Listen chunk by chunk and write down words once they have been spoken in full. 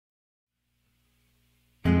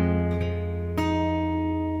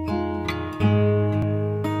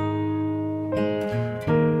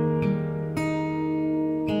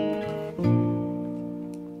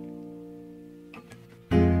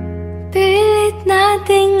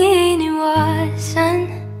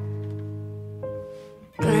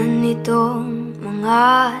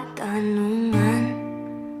mga tanungan.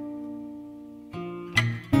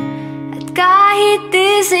 At kahit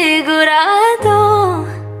di sigurado,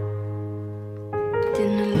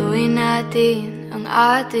 tinuloy natin ang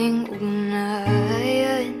ating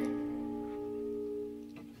ugnayan.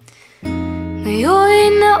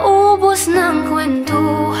 Ngayon'y naubos ng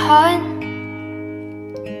kwentuhan,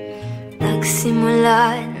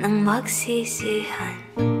 nagsimula ng magsisihan.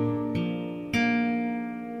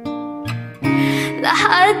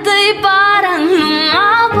 Lahat ay parang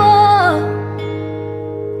lumabo,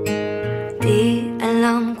 di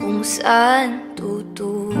alam kung saan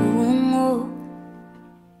tutungo.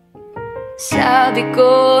 Sabi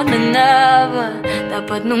ko na nga ba,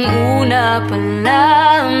 dapat nung una pa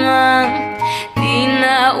lamang. Di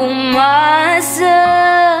na umasa,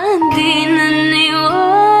 di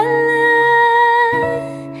naniwala,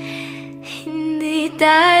 hindi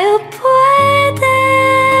tayo pwede.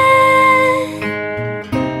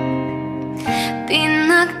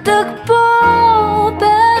 Pinagtagpo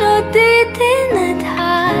pero di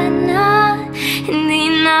tinadhana,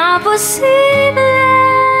 hindi na posible.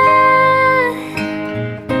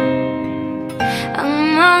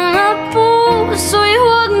 Ang mga puso'y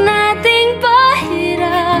huwag nating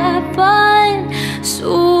pahirapan,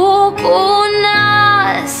 suko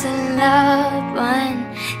na sa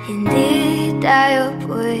laban, hindi tayo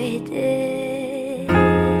pwede.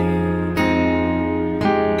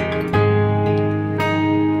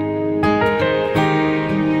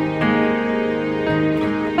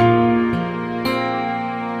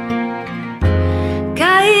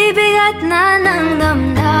 Bigat na ng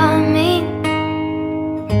damdamin,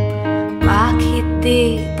 bakit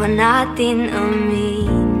di pa natin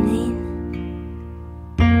aminin?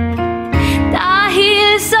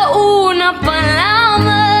 Dahil sa una pa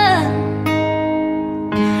lamang,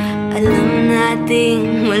 alam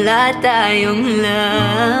nating wala tayong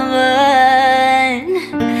laban.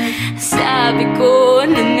 Sabi ko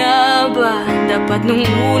na nga ba, dapat nung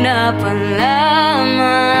una pa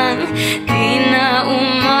lamang. Di na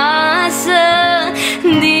umasa,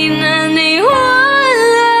 di na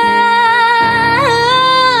niwala,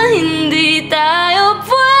 hindi tayo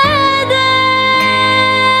pwede.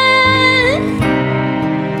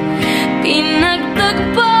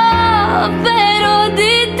 Pinagtagpo pero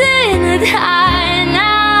di tinadhana,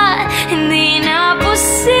 hindi na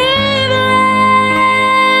posible.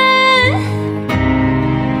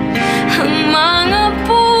 Ang mga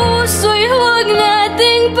puso'y huwag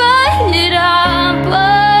nating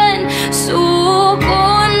pahirapan, suko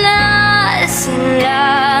na sa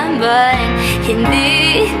laban,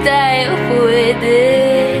 hindi tayo pwede.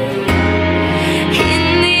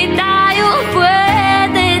 Hindi tayo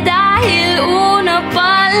pwede dahil una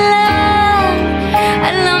pa lang,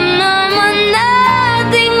 alam naman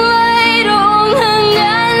nating mayroong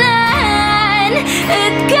hangganan.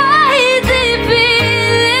 At kahit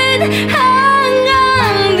ipilit,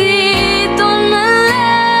 hanggang dito na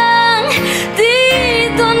lang,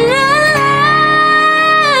 dito na lang.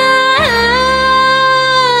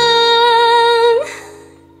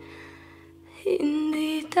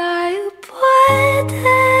 Hindi tayo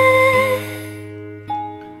pwede.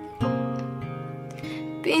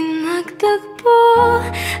 Pinagtagpo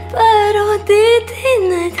pero di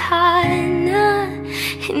tinadhana,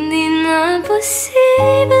 hindi na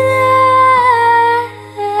posible.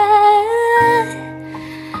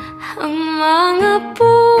 Ang mga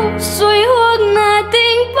puso'y huwag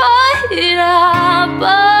nating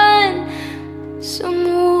pahirapan,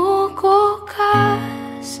 sumuko ka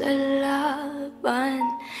sa laban,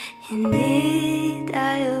 hindi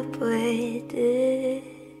tayo pwede.